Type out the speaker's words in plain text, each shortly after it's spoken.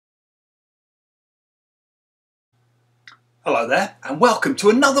Hello there and welcome to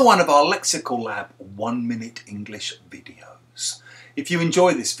another one of our Lexical Lab 1 Minute English videos. If you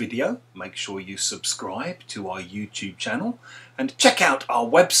enjoy this video, make sure you subscribe to our YouTube channel and check out our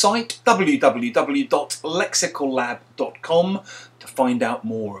website www.lexicallab.com to find out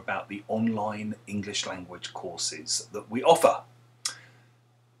more about the online English language courses that we offer.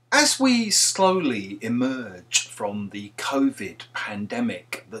 As we slowly emerge from the COVID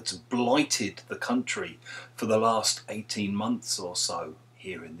pandemic that's blighted the country for the last 18 months or so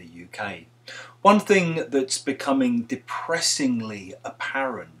here in the UK, one thing that's becoming depressingly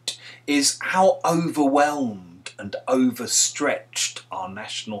apparent is how overwhelmed and overstretched our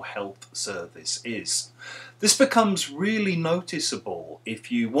National Health Service is. This becomes really noticeable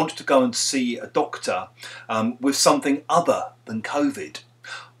if you want to go and see a doctor with something other than COVID.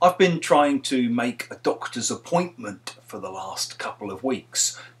 I've been trying to make a doctor's appointment for the last couple of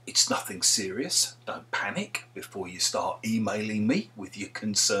weeks. It's nothing serious, don't panic before you start emailing me with your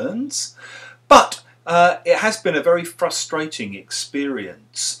concerns. But it has been a very frustrating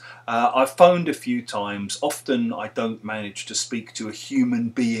experience. I've phoned a few times, often I don't manage to speak to a human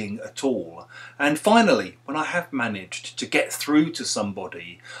being at all. And finally, when I have managed to get through to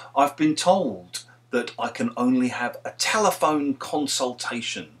somebody, I've been told that I can only have a telephone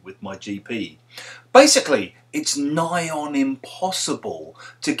consultation with my GP. Basically, it's nigh on impossible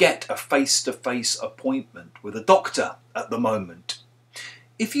to get a face-to-face appointment with a doctor at the moment.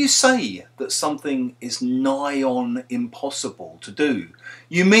 If you say that something is nigh on impossible to do,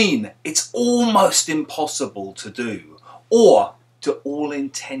 you mean it's almost impossible to do, or to all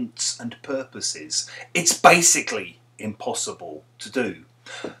intents and purposes, it's basically impossible to do.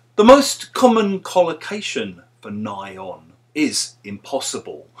 The most common collocation for nigh on is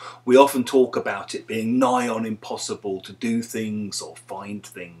impossible. We often talk about it being nigh on impossible to do things or find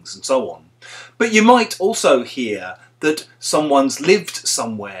things and so on. But you might also hear that someone's lived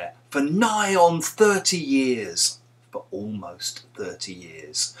somewhere for nigh on 30 years, for almost 30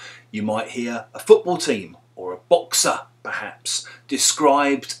 years. You might hear a football team or a boxer perhaps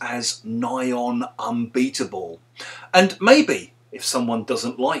described as nigh on unbeatable. And maybe if someone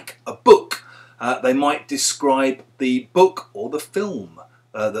doesn't like a book, they might describe the book or the film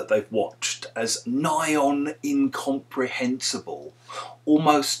that they've watched as nigh on incomprehensible,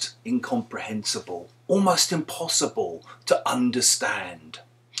 almost incomprehensible, almost impossible to understand.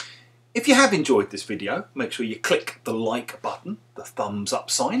 If you have enjoyed this video, make sure you click the like button, the thumbs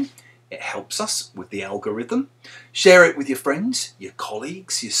up sign. It helps us with the algorithm. Share it with your friends, your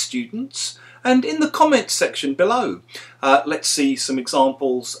colleagues, your students, and in the comments section below, let's see some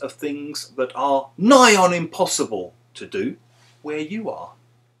examples of things that are nigh on impossible to do where you are.